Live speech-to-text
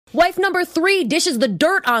Wife number 3 dishes the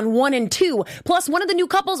dirt on 1 and 2. Plus, one of the new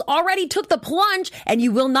couples already took the plunge, and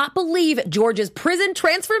you will not believe George's prison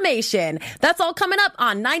transformation. That's all coming up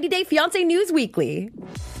on 90 Day Fiancé News Weekly.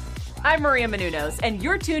 I'm Maria Menounos, and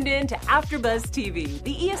you're tuned in to AfterBuzz TV,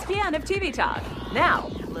 the ESPN of TV talk.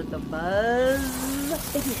 Now, let the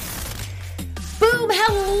buzz begin. Boom!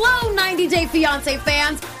 Hello, 90 Day Fiancé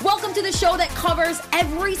fans. Welcome to the show that covers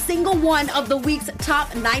every single one of the week's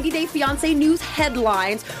top 90 Day Fiancé news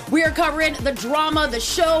headlines. We are covering the drama, the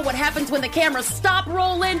show, what happens when the cameras stop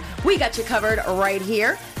rolling. We got you covered right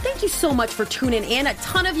here. Thank you so much for tuning in. A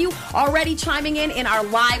ton of you already chiming in our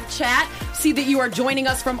live chat. See that you are joining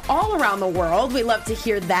us from all around the world. We love to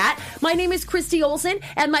hear that. My name is Christy Olsen,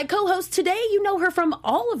 and my co-host today, you know her from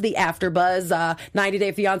all of the AfterBuzz 90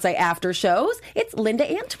 Day Fiancé after shows. It's Linda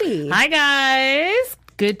Antwi. Hi, guys.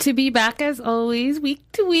 Good to be back as always, week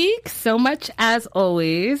to week. So much as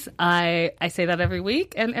always. I say that every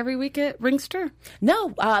week, and every week it rings true.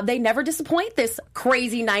 No, they never disappoint, this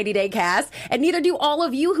crazy 90-day cast, and neither do all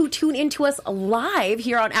of you who tune into us live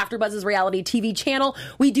here on AfterBuzz's reality TV channel.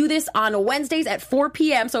 We do this on Wednesdays at 4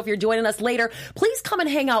 p.m., so if you're joining us later, please come and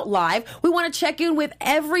hang out live. We want to check in with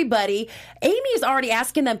everybody. Amy is already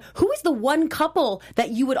asking them, who is the one couple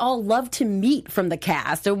that you would all love to meet from the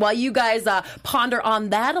cast? And while you guys ponder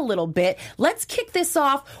on that a little bit, let's kick this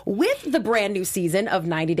off with the brand new season of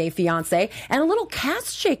 90 Day Fiancé and a little cast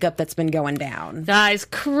shakeup that's been going down. Guys,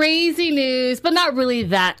 crazy news, but not really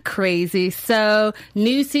that crazy. So,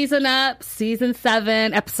 new season up, season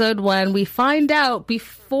 7, episode 1. We find out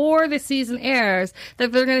before the season airs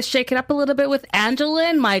that they're going to shake it up a little bit with Angela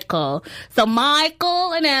and Michael. So,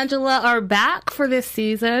 Michael and Angela are back for this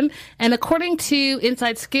season, and according to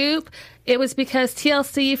Inside Scoop, it was because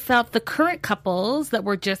TLC felt the current couples that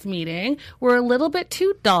were just meeting were a little bit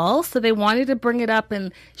too dull, so they wanted to bring it up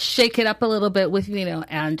and shake it up a little bit with,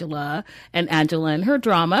 Angela and her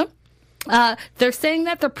drama. They're saying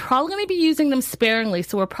that they're probably going to be using them sparingly,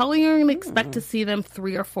 so we're probably going to expect to see them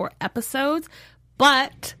 3 or 4 episodes,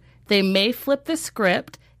 but they may flip the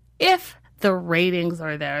script if the ratings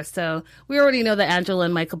are there. So we already know that Angela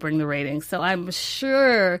and Michael bring the ratings. So I'm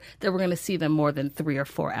sure that we're going to see them more than 3 or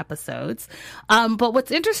 4 episodes. But what's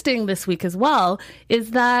interesting this week as well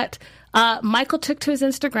is that Michael took to his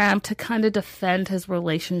Instagram to kind of defend his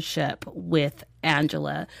relationship with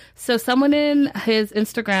Angela. So someone in his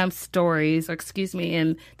Instagram stories,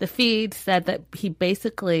 in the feed, said that he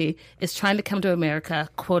basically is trying to come to America,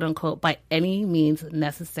 quote unquote, by any means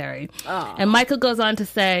necessary. Aww. And Michael goes on to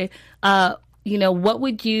say, what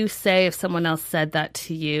would you say if someone else said that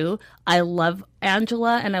to you? I love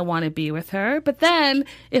Angela and I want to be with her. But then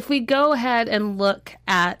if we go ahead and look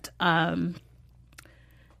at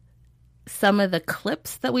some of the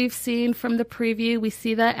clips that we've seen from the preview, we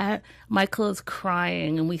see that Michael is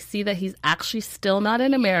crying, and we see that he's actually still not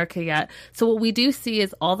in America yet. So what we do see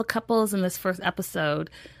is all the couples in this first episode,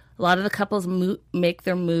 a lot of the couples make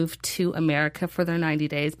their move to America for their 90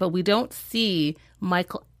 days, but we don't see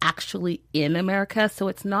Michael actually in America, so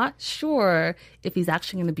it's not sure if he's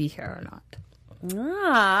actually going to be here or not.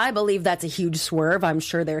 I believe that's a huge swerve. I'm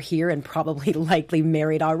sure they're here and probably likely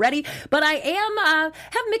married already. But I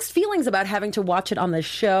have mixed feelings about having to watch it on the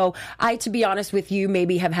show. To be honest with you,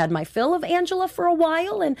 maybe have had my fill of Angela for a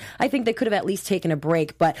while, and I think they could have at least taken a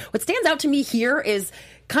break. But what stands out to me here is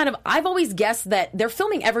I've always guessed that they're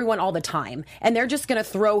filming everyone all the time, and they're just going to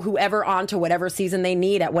throw whoever onto whatever season they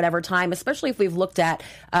need at whatever time, especially if we've looked at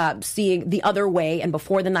seeing The Other Way and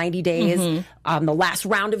Before the 90 Days, the last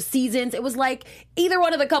round of seasons. It was like either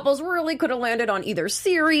one of the couples really could have landed on either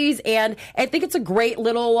series, and I think it's a great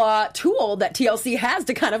little tool that TLC has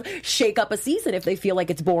to kind of shake up a season if they feel like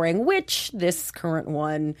it's boring, which this current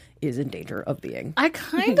one is in danger of being. I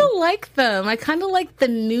kind of like them. I kind of like the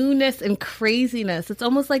newness and craziness. It's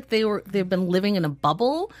almost like they've been living in a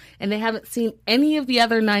bubble and they haven't seen any of the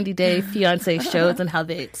other 90 Day Fiancé shows and how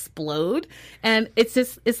they explode. And it's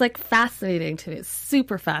like fascinating to me. It's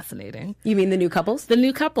super fascinating. You mean the new couples? The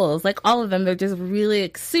new couples, like all of them, they're just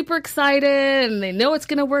really super excited and they know it's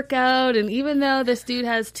going to work out. And even though this dude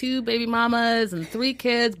has 2 baby mamas and 3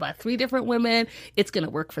 kids by 3 different women, it's going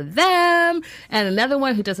to work for them. And another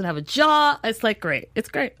one who doesn't have a job. It's like great. It's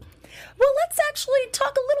great. Well, let's actually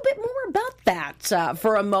talk a little bit more about that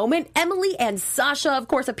for a moment. Emily and Sasha, of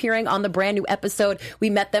course, appearing on the brand new episode. We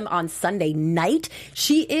met them on Sunday night.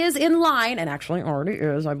 She is in line, and actually already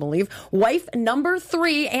is, I believe, wife number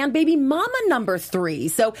 3 and baby mama number 3.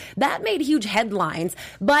 So that made huge headlines.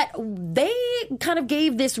 But they kind of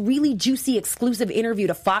gave this really juicy exclusive interview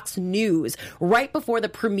to Fox News right before the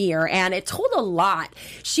premiere, and it told a lot.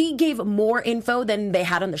 She gave more info than they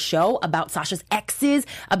had on the show about Sasha's exes,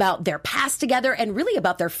 about their past together, and really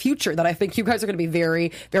about their future that I think you guys are going to be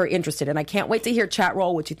very, very interested in. I can't wait to hear chat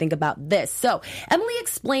roll what you think about this. So Emily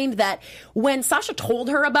explained that when Sasha told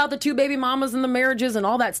her about the 2 baby mamas and the marriages and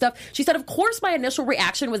all that stuff, she said, of course, my initial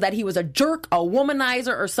reaction was that he was a jerk, a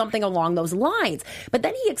womanizer, or something along those lines. But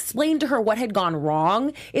then he explained to her what had gone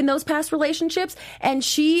wrong in those past relationships, and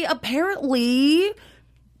she apparently,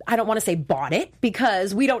 I don't want to say bought it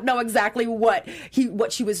because we don't know exactly what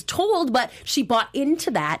she was told, but she bought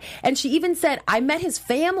into that. And she even said, I met his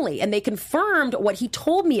family and they confirmed what he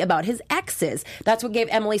told me about his exes. That's what gave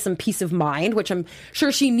Emily some peace of mind, which I'm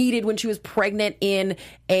sure she needed when she was pregnant in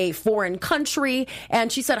a foreign country.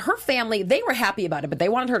 And she said her family, they were happy about it, but they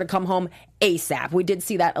wanted her to come home ASAP. We did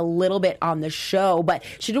see that a little bit on the show, but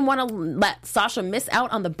she didn't want to let Sasha miss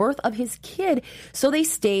out on the birth of his kid, so they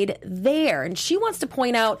stayed there. And she wants to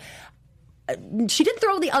point out, she did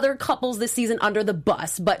throw the other couples this season under the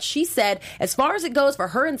bus, but she said, as far as it goes for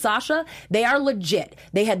her and Sasha, they are legit.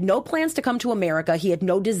 They had no plans to come to America. He had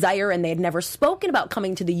no desire, and they had never spoken about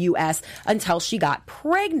coming to the U.S. until she got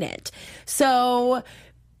pregnant. So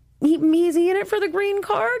is he in it for the green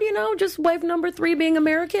card? You know, just wife number 3 being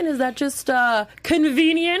American? Is that just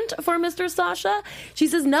convenient for Mr. Sasha? She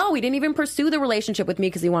says, no, he didn't even pursue the relationship with me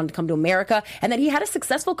because he wanted to come to America. And then he had a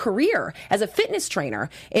successful career as a fitness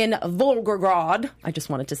trainer in Volgograd. I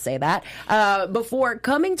just wanted to say that before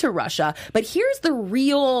coming to Russia. But here's the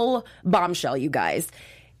real bombshell, you guys.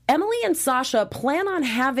 Emily and Sasha plan on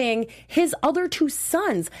having his other 2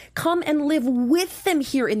 sons come and live with them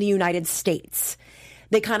here in the United States.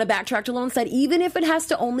 They kind of backtracked a little and said, even if it has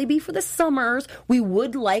to only be for the summers, we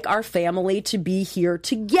would like our family to be here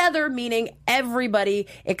together, meaning everybody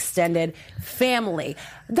extended family.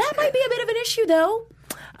 That might be a bit of an issue,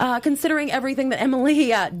 though, considering everything that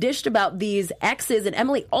Emily dished about these exes. And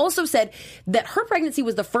Emily also said that her pregnancy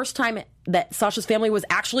was the first time that Sasha's family was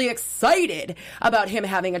actually excited about him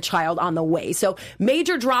having a child on the way. So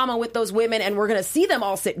major drama with those women, and we're going to see them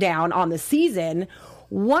all sit down on the season.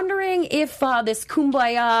 Wondering if this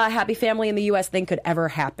kumbaya happy family in the U.S. thing could ever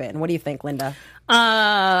happen. What do you think, Linda?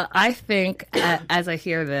 I think, as I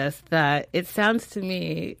hear this, that it sounds to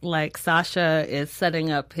me like Sasha is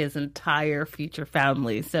setting up his entire future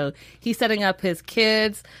family. So he's setting up his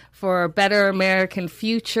kids for a better American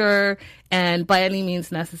future, and by any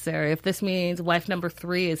means necessary. If this means wife number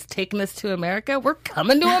 3 is taking us to America, we're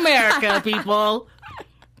coming to America, people.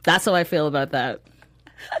 That's how I feel about that.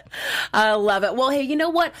 I love it. Well, hey, you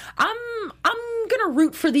know what? I'm going to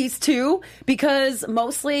root for these 2 because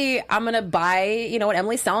mostly I'm going to buy, you know, what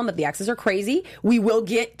Emily's selling, that the exes are crazy. We will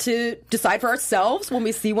get to decide for ourselves when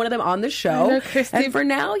we see one of them on the show. Know, Christy, and for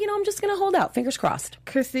now, you know, I'm just going to hold out. Fingers crossed.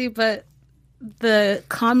 Christy, but the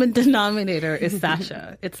common denominator is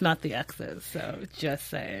Sasha. It's not the exes, so just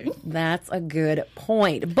saying. That's a good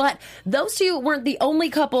point. But those 2 weren't the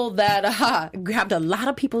only couple that grabbed a lot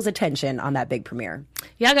of people's attention on that big premiere.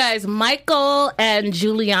 Yeah, guys, Michael and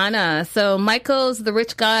Juliana. So Michael's the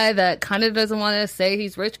rich guy that kind of doesn't want to say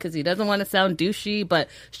he's rich because he doesn't want to sound douchey, but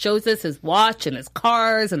shows us his watch and his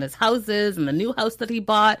cars and his houses and the new house that he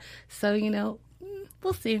bought. So, you know,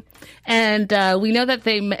 we'll see. And we know that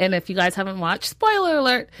and if you guys haven't watched, spoiler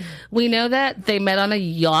alert, we know that they met on a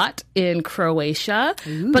yacht in Croatia.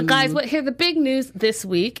 Ooh. But guys, the big news this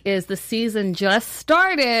week is the season just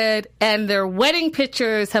started and their wedding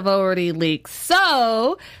pictures have already leaked.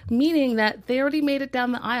 So, meaning that they already made it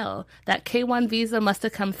down the aisle. That K1 visa must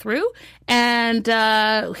have come through. And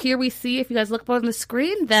here we see, if you guys look up on the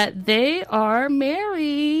screen, that they are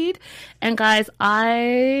married. And guys, I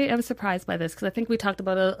am surprised by this because I think we talked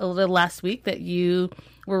about it a little last week that you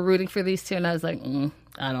were rooting for these 2, and I was like,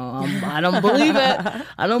 I don't believe it.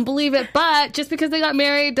 I don't believe it. But just because they got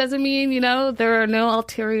married doesn't mean, you know, there are no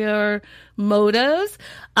ulterior motives.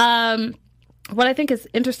 What I think is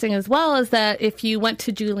interesting as well is that if you went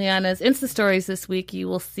to Juliana's Insta stories this week, you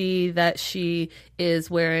will see that she is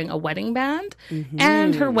wearing a wedding band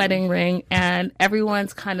and her wedding ring, and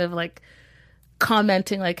everyone's kind of like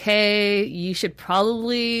commenting like, hey, you should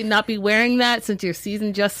probably not be wearing that since your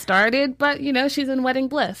season just started. But, you know, she's in wedding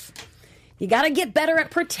bliss. You got to get better at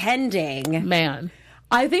pretending. Man.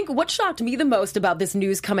 I think what shocked me the most about this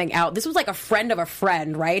news coming out, this was like a friend of a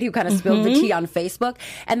friend, right, who kind of spilled the tea on Facebook.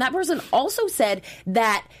 And that person also said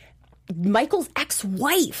that Michael's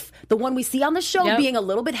ex-wife, the one we see on the show, being a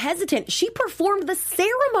little bit hesitant, she performed the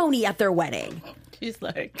ceremony at their wedding. She's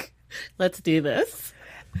like, let's do this.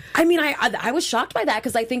 I mean, I was shocked by that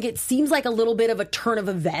because I think it seems like a little bit of a turn of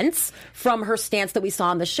events from her stance that we saw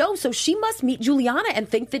on the show. So she must meet Juliana and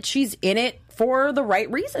think that she's in it for the right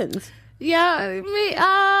reasons. Yeah,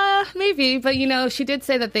 maybe. But, you know, she did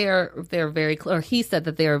say that they're very close, or he said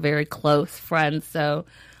that they are very close friends. So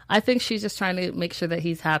I think she's just trying to make sure that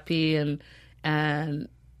he's happy and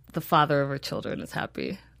the father of her children is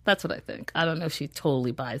happy. That's what I think. I don't know if she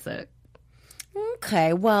totally buys it.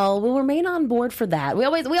 Okay, well, we'll remain on board for that. We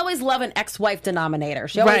always love an ex-wife denominator.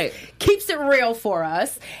 She always keeps it real for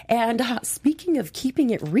us. And speaking of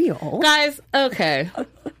keeping it real, guys, okay,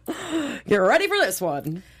 you're ready for this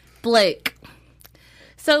one. Blake.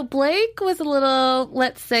 So Blake was a little,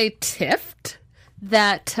 let's say, tiffed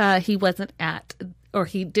that he wasn't at, or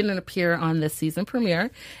he didn't appear on this season premiere.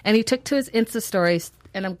 And he took to his Insta stories,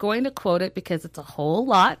 and I'm going to quote it because it's a whole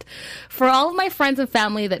lot. For all of my friends and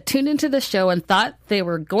family that tuned into the show and thought they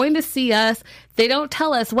were going to see us, they don't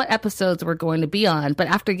tell us what episodes we're going to be on. But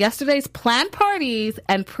after yesterday's planned parties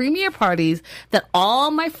and premiere parties that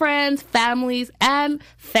all my friends, families, and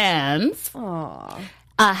fans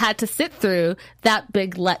had to sit through that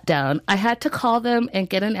big letdown, I had to call them and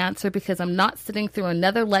get an answer because I'm not sitting through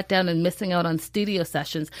another letdown and missing out on studio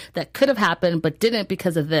sessions that could have happened but didn't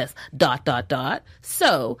because of this, ...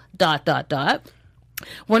 So, ...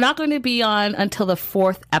 We're not going to be on until the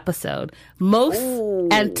 4th episode. Most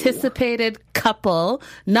anticipated couple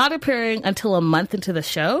not appearing until a month into the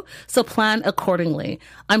show, so plan accordingly.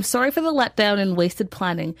 I'm sorry for the letdown and wasted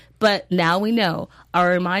planning, but now we know. I'll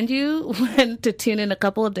remind you when to tune in a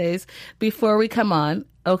couple of days before we come on,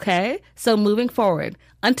 okay? So moving forward.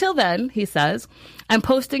 Until then, he says, I'm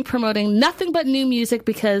promoting nothing but new music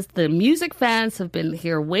because the music fans have been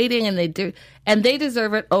here waiting and they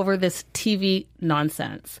deserve it over this TV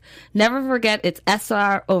nonsense. Never forget it's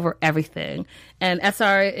SR over everything. And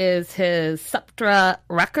SR is his Suptra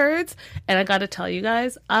Records. And I got to tell you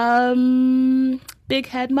guys, big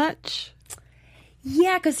head much?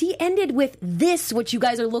 Yeah, because he ended with this, what you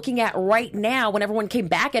guys are looking at right now, when everyone came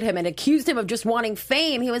back at him and accused him of just wanting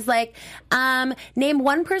fame. He was like, name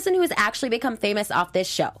one person who has actually become famous off this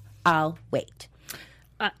show. I'll wait.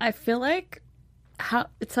 I feel like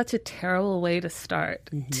it's such a terrible way to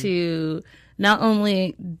start to not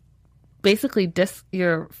only basically diss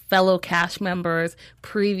your fellow cast members,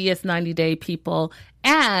 previous 90-day people,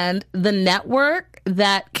 and the network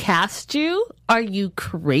that cast you. Are you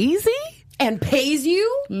crazy? And pays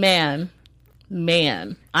you? Man.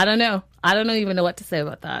 I don't know. I don't even know what to say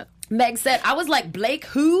about that. Meg said, I was like, Blake,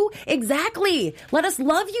 who? Exactly. Let us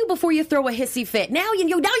love you before you throw a hissy fit. Now you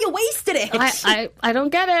wasted it. I don't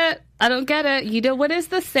get it. I don't get it. You know, what is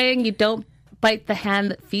the saying? You don't bite the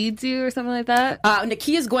hand that feeds you or something like that?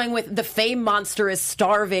 Nakia's going with the fame monster is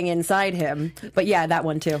starving inside him. But yeah, that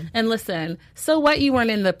one too. And listen, so what, you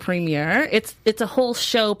weren't in the premiere? It's a whole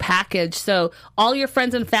show package. So all your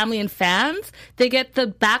friends and family and fans, they get the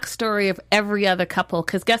backstory of every other couple.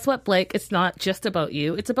 Because guess what, Blake? It's not just about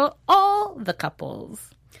you. It's about all the couples.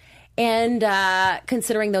 And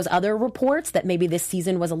considering those other reports that maybe this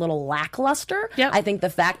season was a little lackluster, I think the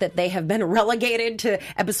fact that they have been relegated to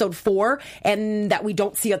episode 4 and that we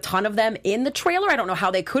don't see a ton of them in the trailer, I don't know how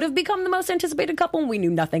they could have become the most anticipated couple and we knew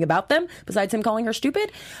nothing about them besides him calling her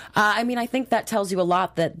stupid. I mean, I think that tells you a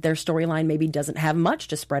lot that their storyline maybe doesn't have much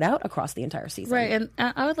to spread out across the entire season. Right, and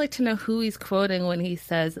I would like to know who he's quoting when he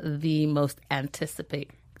says the most anticipated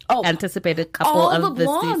couple of the season. All the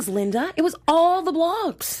blogs, Linda. It was all the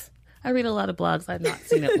blogs. I read a lot of blogs. I've not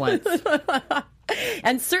seen it once.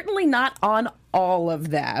 And certainly not on all of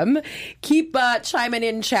them. Keep chiming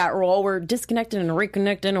in, chat roll. We're disconnected and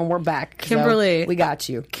reconnecting, and we're back. Kimberly. So we got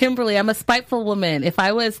you. Kimberly, I'm a spiteful woman. If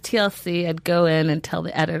I was TLC, I'd go in and tell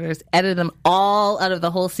the editors, edit them all out of the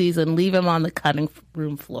whole season, leave them on the cutting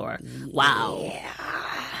room floor. Wow.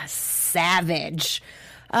 Yeah. Savage.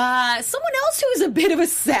 Someone else who's a bit of a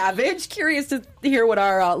savage. Curious to hear what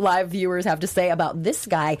our live viewers have to say about this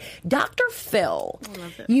guy, Dr. Phil.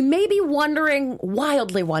 You may be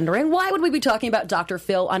wildly wondering, why would we be talking about Dr.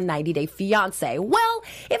 Phil on 90 Day Fiancé? Well,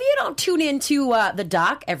 if you don't tune into the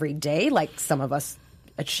doc every day, like some of us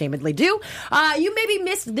ashamedly do, you maybe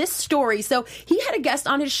missed this story. So he had a guest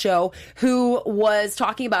on his show who was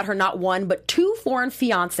talking about her not one but 2 foreign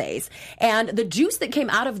fiancés. And the juice that came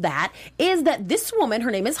out of that is that this woman,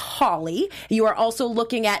 her name is Holly. You are also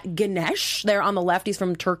looking at Ganesh there on the left. He's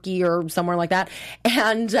from Turkey or somewhere like that.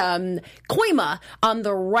 And Koima on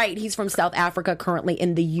the right. He's from South Africa, currently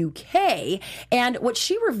in the UK. And what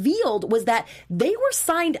she revealed was that they were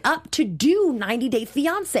signed up to do 90 Day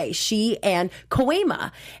Fiancé, she and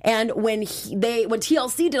Koima. And when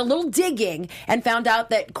TLC did a little digging and found out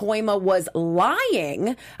that Koima was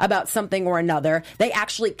lying about something or another, they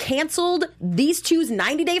actually canceled these two's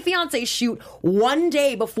 90 Day Fiancé shoot one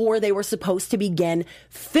day before they were supposed to begin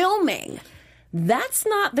filming. That's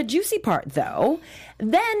not the juicy part, though.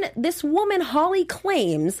 Then this woman, Holly,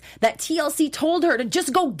 claims that TLC told her to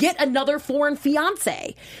just go get another foreign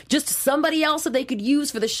fiancé, just somebody else that they could use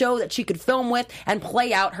for the show that she could film with and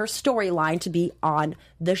play out her storyline to be on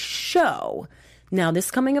the show. Now,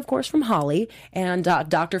 this coming, of course, from Holly and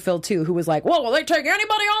Dr. Phil, too, who was like, well, will they take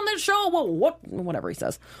anybody on this show? Well, whatever he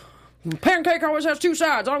says. Pancake always has two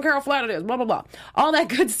sides. I don't care how flat it is. Blah, blah, blah. All that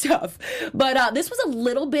good stuff. But this was a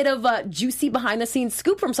little bit of a juicy behind-the-scenes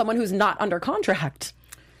scoop from someone who's not under contract.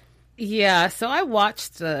 Yeah, so I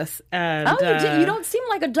watched this. And, you don't seem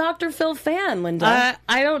like a Dr. Phil fan, Linda.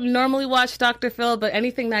 I don't normally watch Dr. Phil, but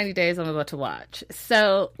anything 90 Days I'm about to watch.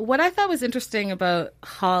 So what I thought was interesting about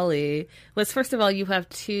Holly was, first of all, you have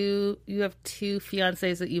two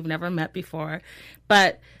fiancés that you've never met before,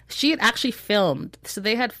 but she had actually filmed. So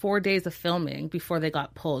they had 4 days of filming before they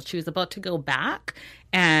got pulled. She was about to go back,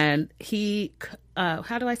 and he,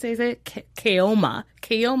 how do I say it?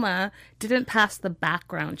 Keoma didn't pass the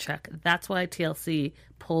background check. That's why TLC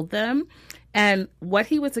pulled them. And what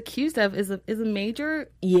he was accused of is a major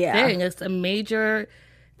thing. It's a major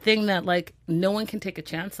thing that, like, no one can take a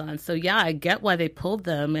chance on. So, yeah, I get why they pulled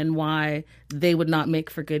them and why they would not make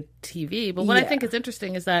for good TV. But what I think is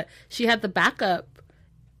interesting is that she had the backup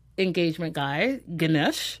engagement guy,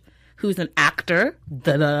 Ganesh, who's an actor.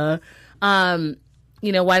 Why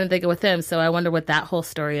didn't they go with him? So I wonder what that whole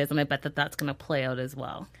story is, and I bet that that's going to play out as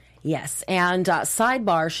well. Yes, and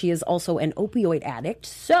sidebar, she is also an opioid addict,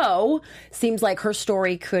 so seems like her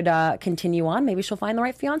story could continue on. Maybe she'll find the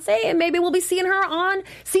right fiancé, and maybe we'll be seeing her on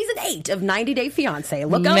season 8 of 90 Day Fiancé.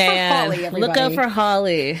 Look out for Holly, everybody. Look out for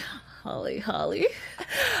Holly. Holly.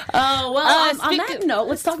 Oh, well, on that note,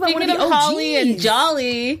 let's talk about one of the OGs. Holly and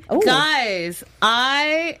Jolly. Ooh. Guys,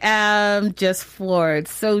 I am just floored.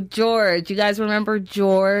 So George, you guys remember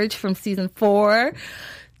George from season 4?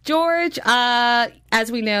 George,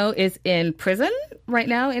 as we know, is in prison right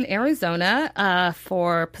now in Arizona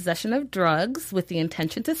for possession of drugs with the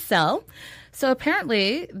intention to sell. So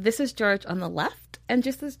apparently, this is George on the left. And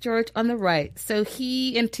just as George on the right. So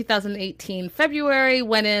he, in 2018, February,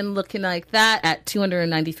 went in looking like that at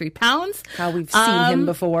 293 pounds. How we've seen him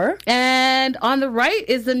before. And on the right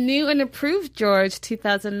is the new and improved George,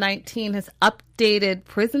 2019, his updated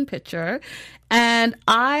prison picture. And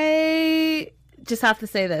I just have to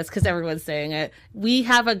say this because everyone's saying it. We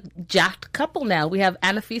have a jacked couple now. We have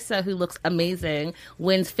Anafisa, who looks amazing,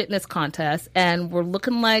 wins fitness contests, and we're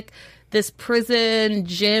looking like this prison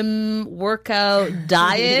gym workout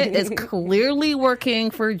diet is clearly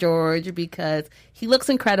working for George because he looks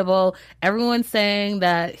incredible. Everyone's saying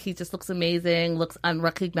that he just looks amazing, looks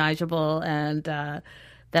unrecognizable, and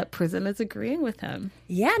that prison is agreeing with him.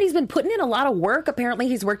 Yeah, and he's been putting in a lot of work. Apparently,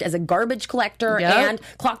 he's worked as a garbage collector and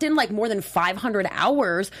clocked in like more than 500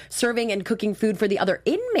 hours serving and cooking food for the other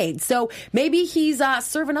inmates. So maybe he's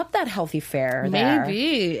serving up that healthy fare there.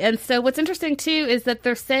 Maybe. And so what's interesting, too, is that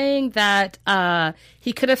they're saying that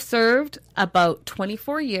he could have served about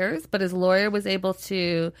 24 years, but his lawyer was able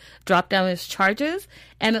to drop down his charges.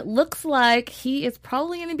 And it looks like he is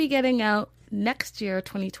probably going to be getting out next year,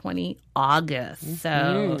 2020, August.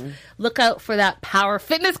 So look out for that power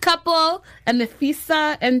fitness couple and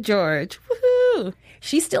Nafisa and George. Woohoo!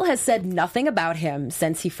 She still has said nothing about him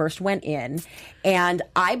since he first went in. And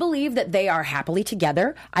I believe that they are happily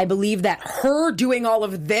together. I believe that her doing all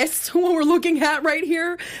of this, what we're looking at right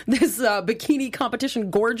here, this bikini competition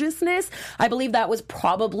gorgeousness, I believe that was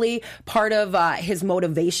probably part of his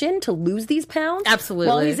motivation to lose these pounds. Absolutely.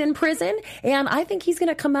 While he's in prison. And I think he's going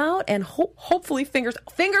to come out and hopefully fingers,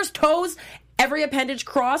 toes, every appendage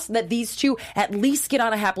crossed, that these two at least get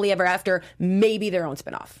on a happily ever after, maybe their own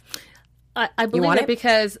spinoff. I believe it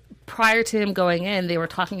because prior to him going in, they were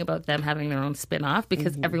talking about them having their own spinoff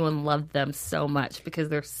because everyone loved them so much because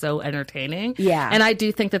they're so entertaining. Yeah. And I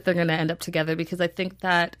do think that they're going to end up together because I think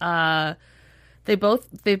that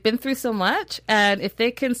they've been through so much. And if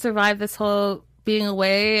they can survive this whole being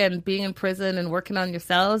away and being in prison and working on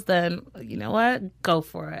yourselves, then you know what? Go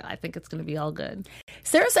for it. I think it's going to be all good.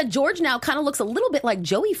 Sarah said George now kind of looks a little bit like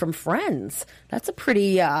Joey from Friends. That's a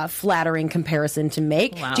pretty flattering comparison to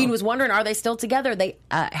make. Wow. Jean was wondering, are they still together? They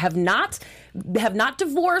have not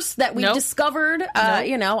divorced that we discovered. Nope.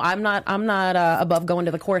 You know, I'm not above going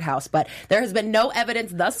to the courthouse, but there has been no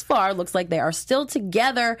evidence thus far. Looks like they are still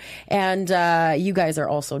together, and you guys are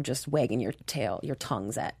also just wagging your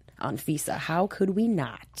tongues on Fisa. How could we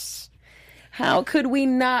not? How could we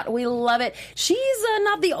not? We love it. She's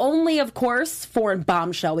not the only, of course, foreign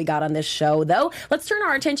bombshell we got on this show, though. Let's turn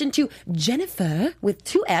our attention to Jennifer with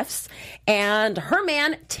 2 Fs and her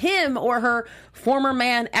man, Tim, or her former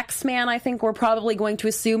man, ex-man, I think we're probably going to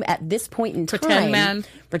assume at this point in time. Pretend man.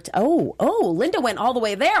 Linda went all the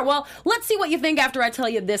way there. Well, let's see what you think after I tell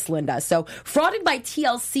you this, Linda. So, Frauded by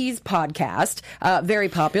TLC's podcast, very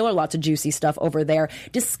popular, lots of juicy stuff over there,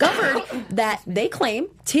 discovered that they claim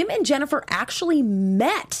Tim and Jennifer actually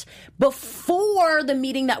met before the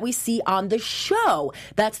meeting that we see on the show.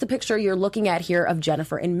 That's the picture you're looking at here of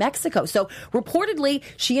Jennifer in Mexico. So, reportedly,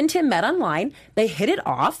 she and Tim met online. They hit it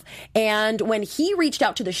off. And when he reached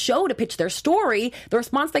out to the show to pitch their story, the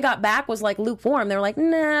response they got back was like lukewarm. They were like,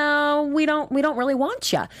 no, we don't really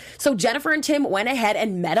want you. So Jennifer and Tim went ahead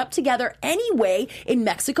and met up together anyway in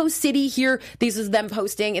Mexico City here. These is them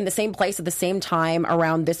posting in the same place at the same time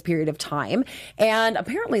around this period of time. And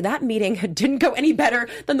apparently that meeting didn't go any better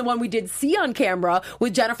than the one we did see on camera,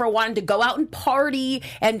 with Jennifer wanting to go out and party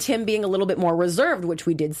and Tim being a little bit more reserved, which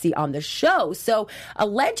we did see on the show. So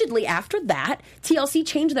allegedly after that, TLC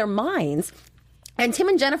changed their minds. And Tim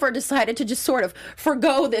and Jennifer decided to just sort of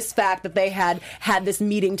forgo this fact that they had this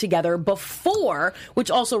meeting together before,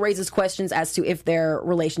 which also raises questions as to if their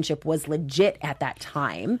relationship was legit at that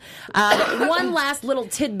time. One last little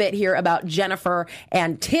tidbit here about Jennifer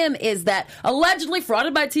and Tim is that allegedly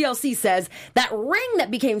Frauded by TLC says that ring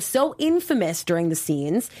that became so infamous during the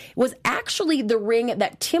scenes was actually the ring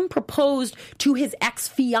that Tim proposed to his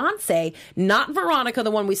ex-fiance, not Veronica,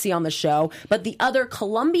 the one we see on the show, but the other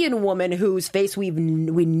Colombian woman whose face we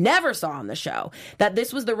never saw on the show. That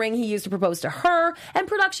this was the ring he used to propose to her, and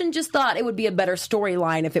production just thought it would be a better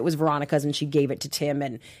storyline if it was Veronica's and she gave it to Tim,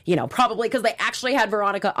 and, you know, probably because they actually had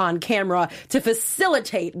Veronica on camera to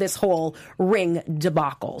facilitate this whole ring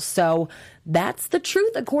debacle. So that's the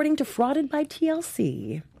truth according to Frauded by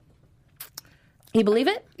TLC. You believe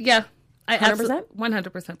it? Yeah. I 100%?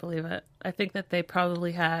 100% believe it. I think that they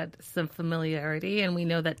probably had some familiarity, and we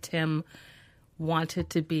know that Tim wanted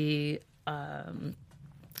to be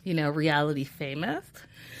reality famous.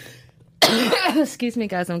 Excuse me,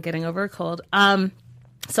 guys, I'm getting over a cold.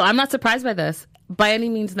 So I'm not surprised by this by any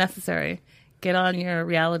means necessary. Get on your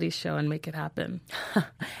reality show and make it happen.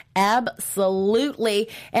 Absolutely.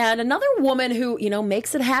 And another woman who,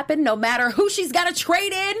 makes it happen no matter who she's got to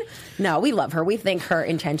trade in. No, we love her. We think her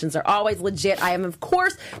intentions are always legit. I am, of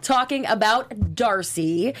course, talking about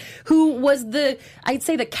Darcey, who was the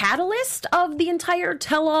catalyst of the entire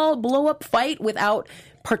tell-all blow-up fight without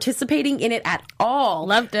participating in it at all.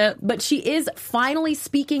 Loved it. But she is finally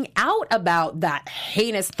speaking out about that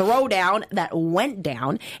heinous throwdown that went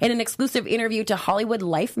down. In an exclusive interview to Hollywood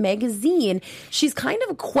Life magazine, she's kind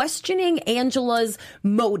of questioning Angela's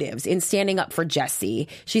motives in standing up for Jesse.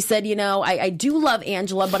 She said, I do love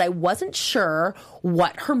Angela, but I wasn't sure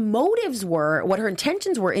what her motives were, what her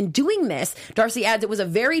intentions were in doing this. Darcey adds, it was a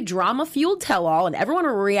very drama-fueled tell-all, and everyone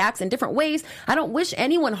reacts in different ways. I don't wish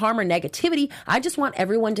anyone harm or negativity. I just want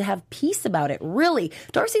everyone to have peace about it. Really,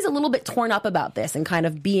 Darcey's a little bit torn up about this and kind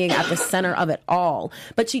of being at the center of it all.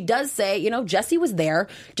 But she does say, Jesse was there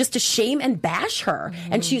just to shame and bash her.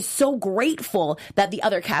 Mm-hmm. And she's so grateful that the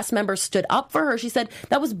other cast members stood up for her. She said,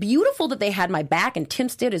 that was beautiful that they had my back and Tim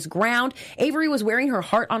stood his ground. Avery was wearing her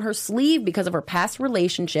heart on her sleeve because of her past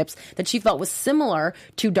relationships that she felt was similar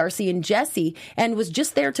to Darcey and Jesse, and was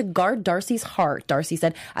just there to guard Darcey's heart. Darcey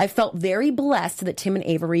said, I felt very blessed that Tim and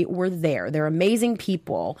Avery were there. They're amazing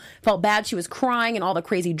people. Felt bad she was crying and all the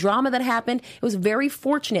crazy drama that happened. It was very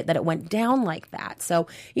fortunate that it went down like that. So,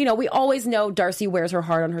 we always know Darcey wears her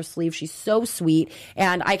heart on her sleeve. She's so sweet,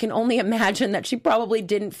 and I can only imagine that she probably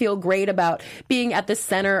didn't feel great about being at the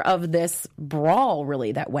center of this brawl,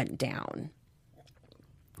 really, that went down.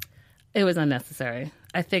 It was unnecessary.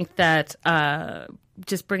 I think that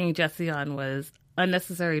just bringing Jesse on was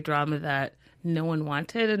unnecessary drama that no one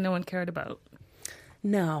wanted and no one cared about.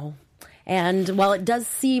 No. And while it does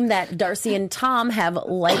seem that Darcy and Tom have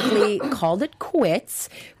likely called it quits,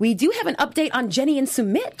 we do have an update on Jenny and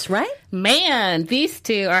Sumit, right? Man, these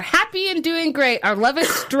two are happy and doing great. Our love is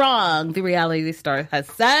strong, the reality star has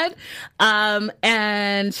said.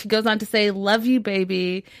 And she goes on to say, love you,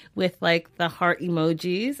 baby, with like the heart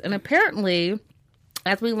emojis. And apparently,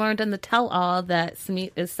 as we learned in the tell-all, that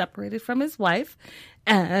Sumit is separated from his wife.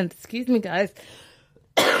 And, excuse me, guys.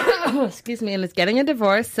 Excuse me, and is getting a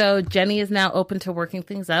divorce. So Jenny is now open to working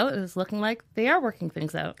things out. It's looking like they are working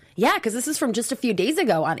things out. Yeah, because this is from just a few days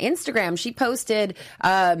ago on Instagram. She posted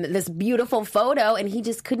this beautiful photo, and he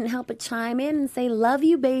just couldn't help but chime in and say, love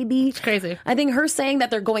you, baby. It's crazy. I think her saying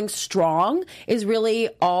that they're going strong is really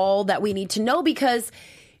all that we need to know, because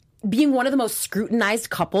being one of the most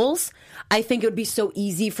scrutinized couples, I think it would be so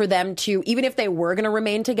easy for them to, even if they were going to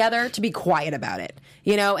remain together, to be quiet about it,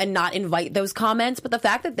 you know, and not invite those comments. But the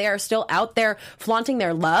fact that they are still out there flaunting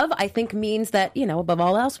their love, I think means that, you know, above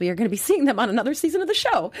all else, we are going to be seeing them on another season of the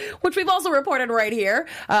show, which we've also reported right here.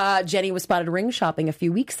 Jenny was spotted ring shopping a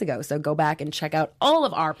few weeks ago, so go back and check out all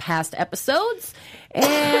of our past episodes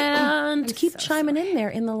and keep chiming in there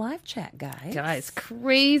in the live chat, guys. Guys,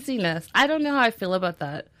 craziness. I don't know how I feel about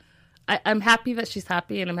that. I'm happy that she's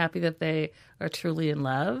happy, and I'm happy that they are truly in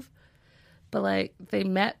love. But, like, they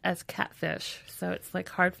met as catfish, so it's, like,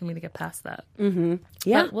 hard for me to get past that. Mm-hmm.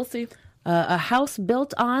 Yeah. But we'll see. A house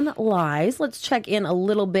built on lies. Let's check in a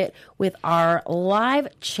little bit with our live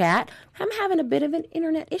chat. I'm having a bit of an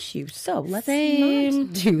internet issue, so let's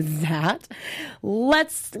not do that.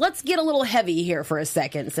 Let's get a little heavy here for a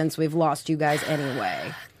second, since we've lost you guys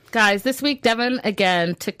anyway. Guys, this week, Devin,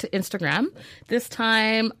 again, took to Instagram, this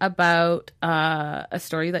time about a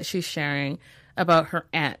story that she's sharing about her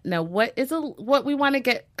aunt. Now, what we want to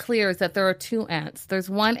get clear is that there are two aunts. There's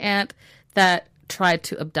one aunt that tried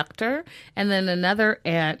to abduct her, and then another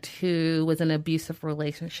aunt who was in an abusive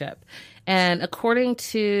relationship. And according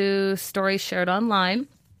to stories shared online,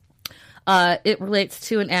 it relates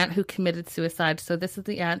to an aunt who committed suicide. So this is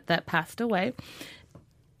the aunt that passed away.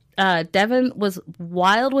 Devin was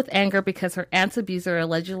wild with anger because her aunt's abuser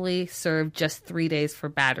allegedly served just 3 days for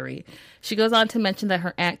battery. She goes on to mention that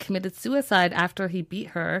her aunt committed suicide after he beat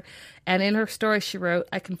her. And in her story, she wrote,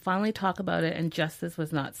 I can finally talk about it, and justice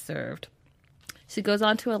was not served. She goes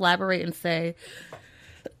on to elaborate and say,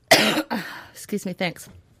 excuse me, thanks.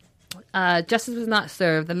 Justice was not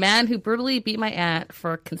served. The man who brutally beat my aunt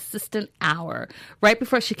for a consistent hour right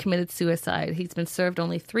before she committed suicide. He's been served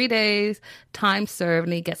only 3 days, time served,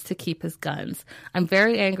 and he gets to keep his guns. I'm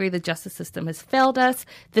very angry the justice system has failed us.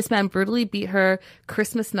 This man brutally beat her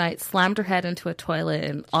Christmas night, slammed her head into a toilet,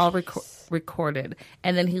 and all recorded.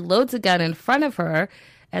 And then he loads a gun in front of her,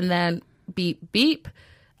 and then beep, beep,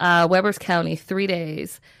 Weber's County, 3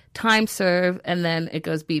 days. Time served, and then it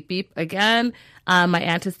goes beep, beep again. My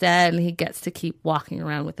aunt is dead, and he gets to keep walking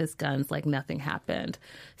around with his guns like nothing happened.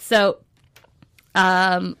 So,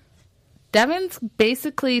 Devin's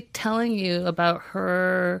basically telling you about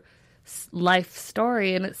her life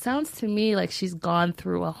story, and it sounds to me like she's gone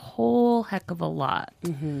through a whole heck of a lot.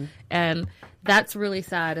 Mm-hmm. And that's really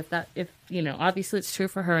sad if you know, obviously it's true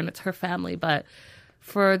for her and it's her family, but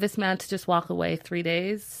for this man to just walk away 3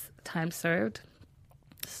 days, time served,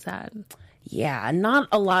 sad. Yeah, not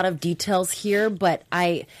a lot of details here, but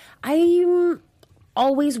I'm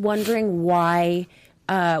always wondering why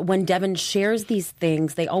when Devin shares these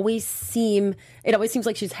things, it always seems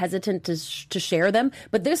like she's hesitant to share them.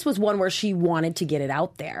 But this was one where she wanted to get it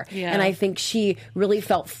out there. Yeah. And I think she really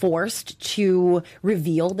felt forced to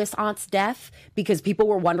reveal this aunt's death because people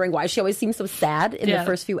were wondering why she always seems so sad in the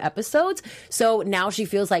first few episodes. So now she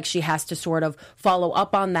feels like she has to sort of follow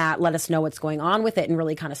up on that, let us know what's going on with it, and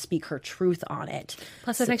really kind of speak her truth on it.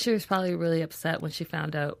 Plus, I think she was probably really upset when she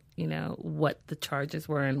found out, you know, what the charges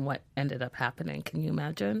were and what ended up happening. Can you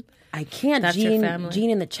imagine? I can't. That's your family. Jean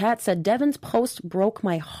in the chat said, Devin's post broke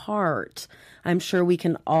my heart. I'm sure we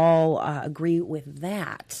can all agree with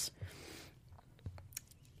that.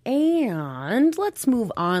 And let's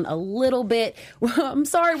move on a little bit. I'm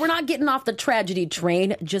sorry, we're not getting off the tragedy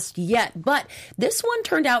train just yet, but this one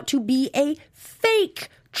turned out to be a fake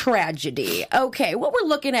tragedy. Okay, what we're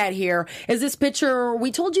looking at here is this picture.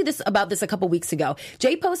 We told you about this a couple weeks ago.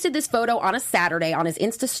 Jay posted this photo on a Saturday on his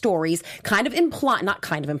Insta stories, implying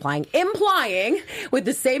with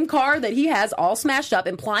the same car that he has all smashed up,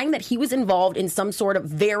 implying that he was involved in some sort of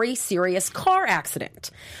very serious car accident.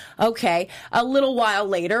 Okay, a little while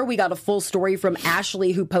later, we got a full story from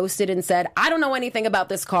Ashley, who posted and said, I don't know anything about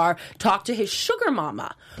this car. Talk to his sugar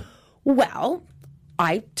mama. Well,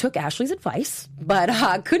 I took Ashley's advice, but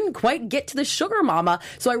couldn't quite get to the sugar mama.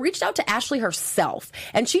 So I reached out to Ashley herself,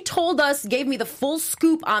 and she gave me the full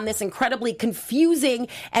scoop on this incredibly confusing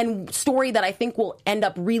and story that I think will end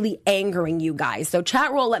up really angering you guys. So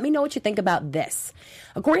chat roll, let me know what you think about this.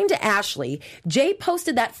 According to Ashley, Jay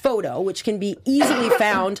posted that photo, which can be easily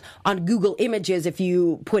found on Google Images if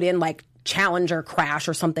you put in like Challenger crash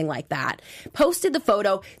or something like that, posted the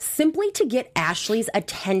photo simply to get Ashley's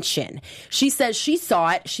attention. She says she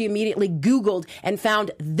saw it. She immediately Googled and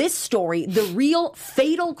found this story, the real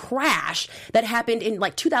fatal crash that happened in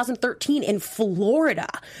like 2013 in Florida.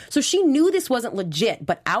 So she knew this wasn't legit,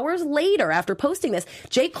 but hours later after posting this,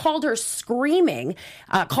 Jay called her screaming,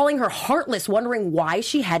 calling her heartless, wondering why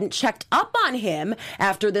she hadn't checked up on him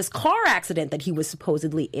after this car accident that he was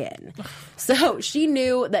supposedly in. So she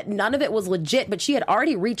knew that none of it was legit, but she had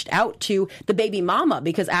already reached out to the baby mama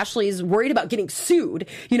because Ashley's worried about getting sued.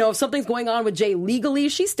 You know, if something's going on with Jay legally,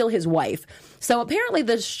 she's still his wife. So apparently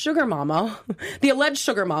the sugar mama, the alleged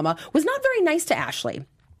sugar mama, was not very nice to Ashley.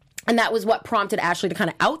 And that was what prompted Ashley to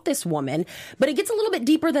kind of out this woman. But it gets a little bit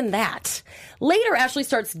deeper than that. Later, Ashley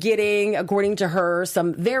starts getting, according to her,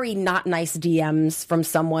 some very not nice DMs from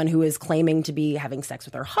someone who is claiming to be having sex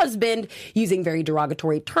with her husband, using very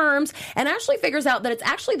derogatory terms. And Ashley figures out that it's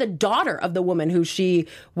actually the daughter of the woman who she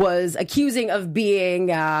was accusing of being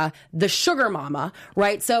the sugar mama,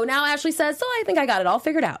 right? So now Ashley says, so I think I got it all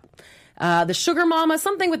figured out. The sugar mama,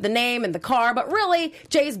 something with the name and the car, but really,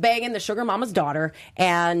 Jay's banging the sugar mama's daughter,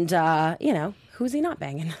 and, who's he not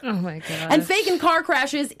banging? Oh, my God. And faking car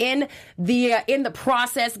crashes in the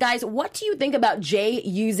process. Guys, what do you think about Jay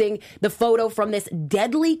using the photo from this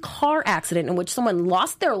deadly car accident in which someone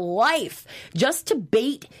lost their life just to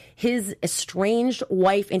bait his estranged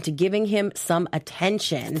wife into giving him some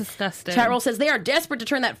attention? It's disgusting. Chat roll says they are desperate to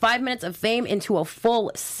turn that 5 minutes of fame into a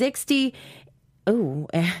full 60. Ooh,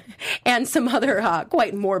 and some other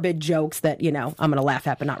quite morbid jokes that, I'm going to laugh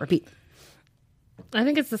at but not repeat. I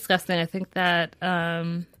think it's disgusting. I think that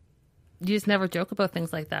you just never joke about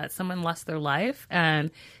things like that. Someone lost their life, and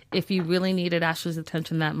if you really needed Ashley's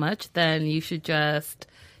attention that much, then you should just,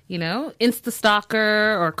 Insta-stalk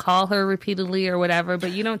her or call her repeatedly or whatever,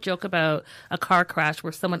 but you don't joke about a car crash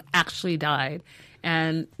where someone actually died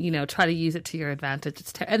and, try to use it to your advantage.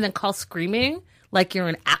 And then call screaming like you're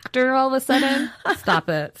an actor all of a sudden. Stop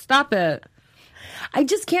it. Stop it. I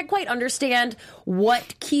just can't quite understand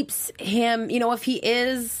what keeps him, if he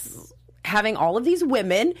is having all of these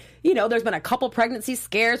women, there's been a couple pregnancy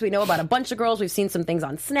scares. We know about a bunch of girls. We've seen some things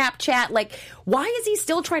on Snapchat. Like, why is he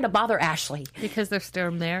still trying to bother Ashley? Because they're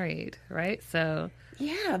still married, right? So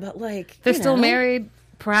yeah, but they're still married.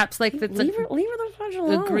 Perhaps leave her the fudge alone.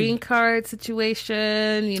 The green card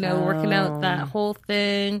situation, working out that whole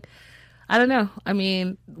thing. I don't know. I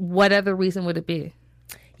mean, what other reason would it be?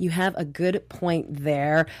 You have a good point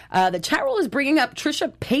there. The chat roll is bringing up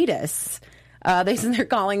Trisha Paytas. They're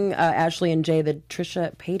calling Ashley and Jay the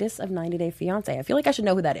Trisha Paytas of 90 Day Fiancé. I feel like I should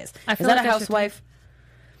know who that is. Is that a housewife?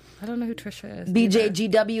 I don't know who Trisha is.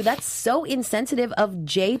 BJGW, that's so insensitive of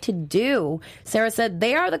Jay to do. Sarah said,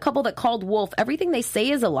 they are the couple that called Wolf. Everything they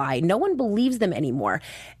say is a lie. No one believes them anymore.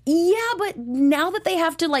 Yeah, but now that they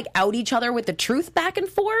have to out each other with the truth back and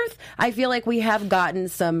forth, I feel like we have gotten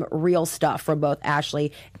some real stuff from both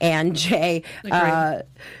Ashley and Jay.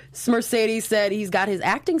 Mercedes said he's got his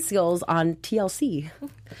acting skills on TLC.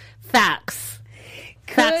 Facts.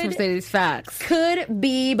 Facts, Mercedes, facts. Could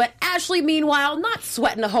be, but Ashley, meanwhile, not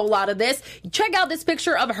sweating a whole lot of this. Check out this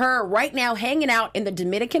picture of her right now hanging out in the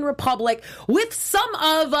Dominican Republic with some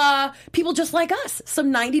of people just like us,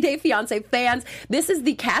 some 90 Day Fiancé fans. This is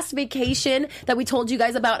the cast vacation that we told you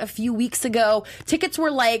guys about a few weeks ago. Tickets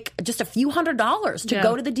were just a few $100s to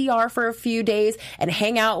go to the DR for a few days and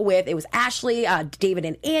hang out with. It was Ashley, David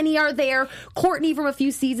and Annie are there, Courtney from a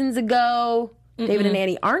few seasons ago. David and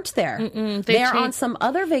Annie aren't there. They're on some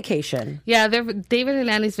other vacation. Yeah, David and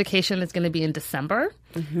Annie's vacation is going to be in December.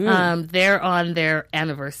 Mm-hmm. They're on their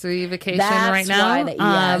anniversary vacation right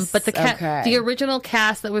now. But the original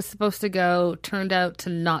cast that was supposed to go turned out to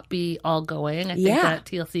not be all going. I think that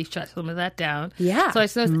TLC shut some of that down. Yeah. So I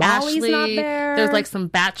suppose Molly's Ashley, not there. There's some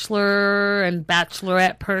bachelor and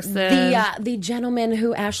bachelorette person. The gentleman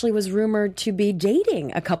who Ashley was rumored to be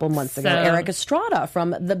dating a couple months ago, Eric Estrada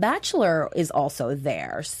from The Bachelor, is also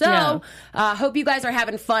there. So hope you guys are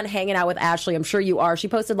having fun hanging out with Ashley. I'm sure you are. She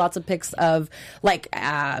posted lots of pics of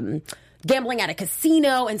gambling at a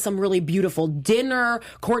casino and some really beautiful dinner.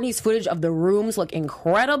 Courtney's footage of the rooms look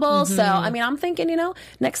incredible. So, I mean, I'm thinking,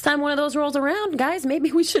 next time one of those rolls around, guys,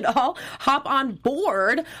 maybe we should all hop on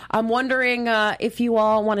board. I'm wondering if you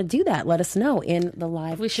all want to do that. Let us know in the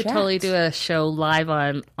live We should chat. totally do a show live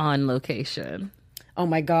on location. Oh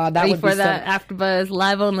my God, that Ready would for be that AfterBuzz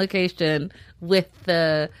live on location with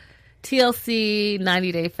the TLC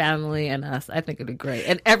 90 Day family and us. I think it'd be great.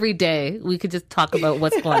 And every day we could just talk about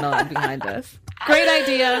what's going on behind us. Great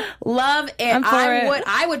idea. Love it. I'm for it.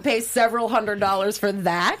 I would pay several $100s for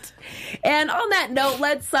that. And on that note,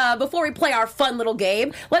 let's before we play our fun little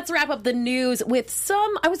game, let's wrap up the news with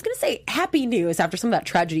some, I was going to say happy news after some of that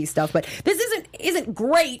tragedy stuff, but this isn't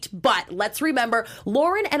great, but let's remember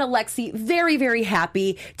Lauren and Alexi very, very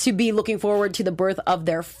happy to be looking forward to the birth of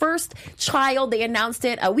their first child. They announced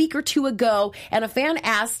it a week or two ago, and a fan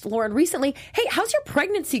asked Lauren recently, "Hey, how's your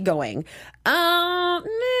pregnancy going?" Not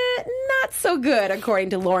so good, according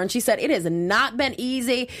to Lauren. She said it has not been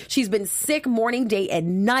easy. She's been sick morning, day,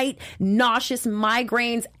 and night, nauseous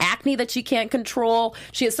migraines, acne that she can't control.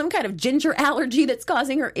 She has some kind of ginger allergy that's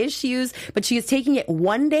causing her issues, but she is taking it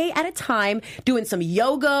one day at a time, doing some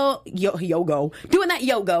yoga,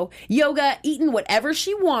 eating whatever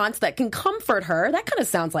she wants that can comfort her. That kind of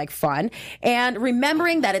sounds like fun. And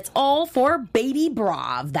remembering that it's all for baby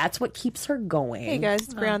Brav. That's what keeps her going. Hey guys,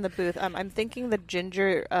 it's Brianna in the booth. I'm thinking the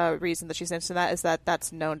ginger reason that she's into that is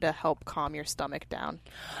that's known to help calm your stomach down.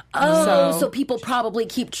 Oh, so people probably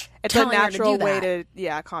keep it's a telling her to natural do way that.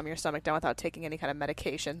 to calm your stomach down without taking any kind of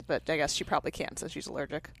medication. But I guess she probably can't since she's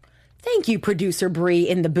allergic. Thank you, producer Bree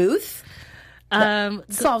in the booth.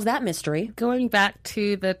 Solves that mystery. Going back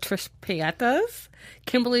to the Trish Payetas,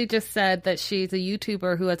 Kimberly just said that she's a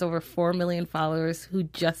YouTuber who has over 4 million followers who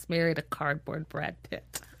just married a cardboard Brad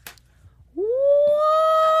Pitt. What?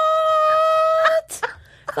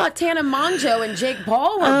 I thought Tana Mongeau and Jake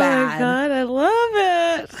Paul were bad. Oh my God, I love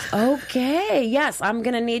it. Okay, yes, I'm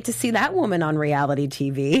going to need to see that woman on reality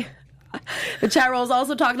TV. The chat roll is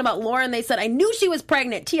also talking about Lauren. They said, I knew she was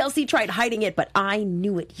pregnant. TLC tried hiding it, but I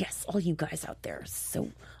knew it. Yes, all you guys out there are so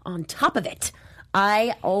on top of it.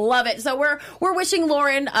 I love it. So we're wishing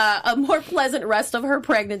Lauren a more pleasant rest of her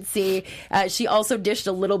pregnancy. She also dished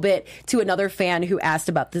a little bit to another fan who asked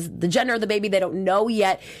about the gender of the baby. They don't know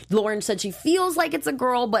yet. Lauren said she feels like it's a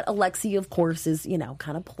girl, but Alexi, of course, is,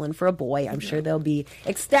 kind of pulling for a boy. I'm sure they'll be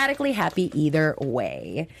ecstatically happy either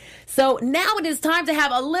way. So now it is time to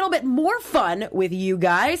have a little bit more fun with you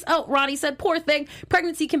guys. Oh, Ronnie said, poor thing.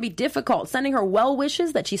 Pregnancy can be difficult. Sending her well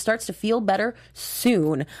wishes that she starts to feel better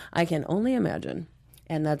soon. I can only imagine.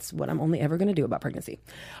 And that's what I'm only ever going to do about pregnancy.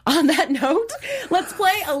 On that note, let's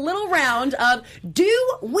play a little round of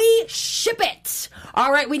Do We Ship It?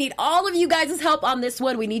 All right, we need all of you guys' help on this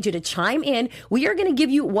one. We need you to chime in. We are going to give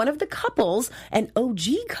you one of the couples, an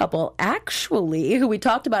OG couple, actually, who we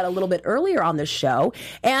talked about a little bit earlier on the show.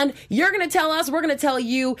 And you're going to tell us, we're going to tell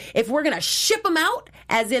you if we're going to ship them out,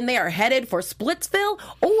 as in they are headed for Splitsville,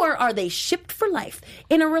 or are they shipped for life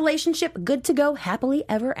in a relationship, good to go, happily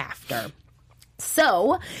ever after.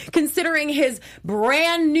 So, considering his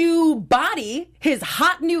brand new body, his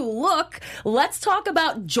hot new look, let's talk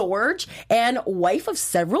about George and wife of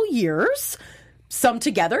several years, some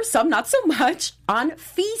together, some not so much,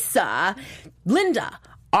 Anfisa. Linda,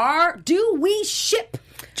 do we ship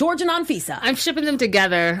George and Anfisa? I'm shipping them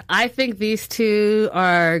together. I think these two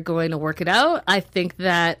are going to work it out. I think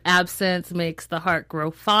that absence makes the heart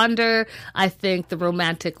grow fonder. I think the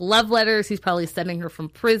romantic love letters he's probably sending her from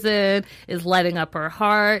prison is lighting up her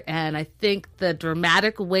heart. And I think the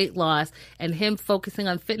dramatic weight loss and him focusing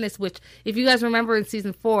on fitness, which if you guys remember in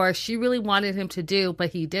season 4, she really wanted him to do,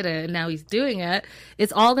 but he didn't. And now he's doing it.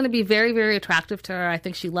 It's all going to be very, very attractive to her. I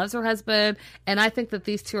think she loves her husband. And I think that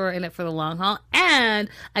these two are in it for the long haul. And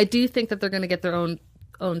I do think that they're going to get their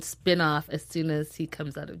own spin-off as soon as he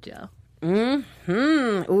comes out of jail. Ooh,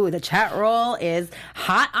 the chat roll is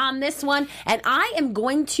hot on this one. And I am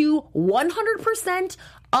going to 100%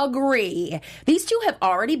 agree. These two have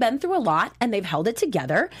already been through a lot and they've held it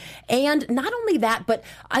together. And not only that, but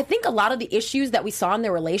I think a lot of the issues that we saw in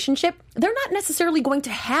their relationship, they're not necessarily going to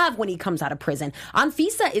have when he comes out of prison.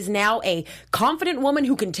 Anfisa is now a confident woman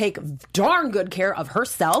who can take darn good care of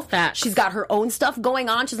herself. Facts. She's got her own stuff going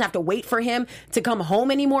on. She doesn't have to wait for him to come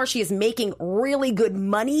home anymore. She is making really good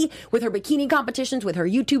money with her bikini competitions, with her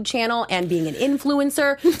YouTube channel, and being an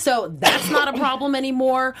influencer. So that's not a problem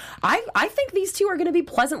anymore. I think these two are going to be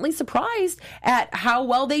pleasantly surprised at how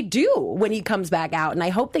well they do when he comes back out. And I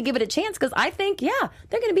hope they give it a chance because I think,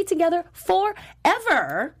 they're going to be together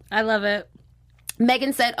forever. I love it.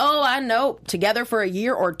 Megan said, oh, I know, together for a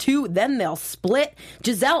year or two, then they'll split.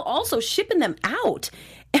 Giselle also shipping them out.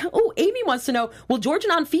 Oh, Amy wants to know, will George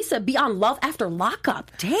and Anfisa be on Love After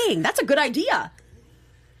Lockup? Dang, that's a good idea.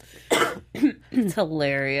 It's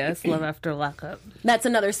hilarious. Love After Lockup. That's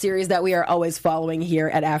another series that we are always following here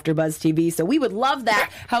at AfterBuzz TV, so we would love that.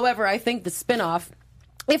 However, I think the spinoff,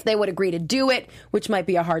 if they would agree to do it, which might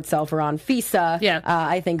be a hard sell for Anfisa,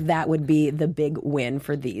 I think that would be the big win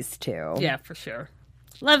for these two. Yeah, for sure.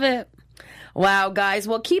 Love it. Wow, guys.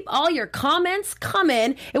 Well, keep all your comments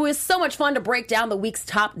coming. It was so much fun to break down the week's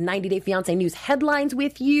top 90 Day Fiancé news headlines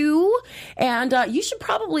with you. And you should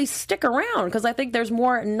probably stick around because I think there's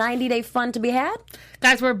more 90 Day fun to be had.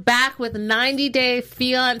 Guys, we're back with 90 Day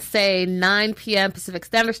Fiancé, 9 p.m. Pacific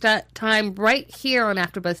Standard Time, right here on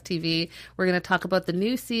AfterBuzz TV. We're going to talk about the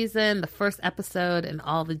new season, the first episode, and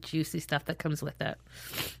all the juicy stuff that comes with it.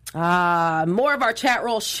 More of our chat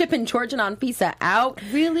roll shipping George and Anfisa out.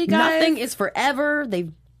 Really, guys? Nothing is forever.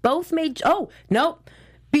 They've both made... Oh, nope.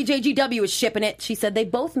 BJGW is shipping it. She said they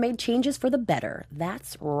both made changes for the better.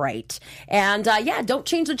 That's right. And don't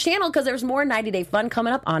change the channel because there's more 90 Day fun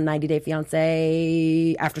coming up on 90 Day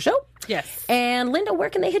Fiancé After Show. Yes. And Linda, where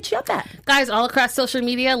can they hit you up at? Guys, all across social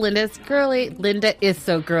media, Linda's girly. Linda is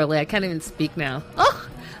so girly. I can't even speak now. Oh,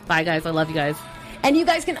 bye, guys. I love you guys. And you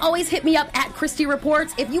guys can always hit me up at Christy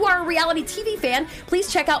Reports. If you are a reality TV fan,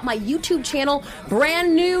 please check out my YouTube channel.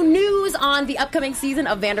 Brand new news on the upcoming season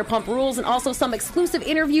of Vanderpump Rules and also some exclusive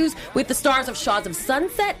interviews with the stars of Shaws of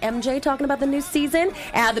Sunset, MJ talking about the new season,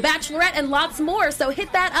 The Bachelorette, and lots more. So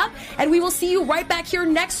hit that up, and we will see you right back here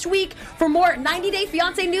next week for more 90 Day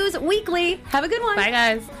Fiancé News Weekly. Have a good one. Bye,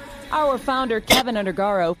 guys. Our founder, Kevin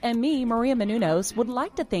Undergaro, and me, Maria Menounos, would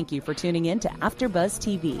like to thank you for tuning in to AfterBuzz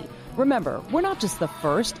TV. Remember, we're not just the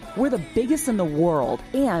first, we're the biggest in the world,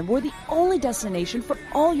 and we're the only destination for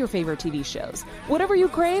all your favorite TV shows. Whatever you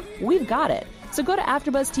crave, we've got it. So go to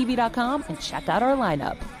AfterBuzzTV.com and check out our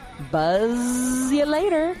lineup. Buzz you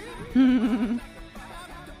later. The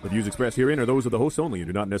views expressed herein are those of the hosts only and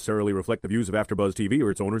do not necessarily reflect the views of AfterBuzz TV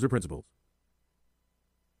or its owners or principals.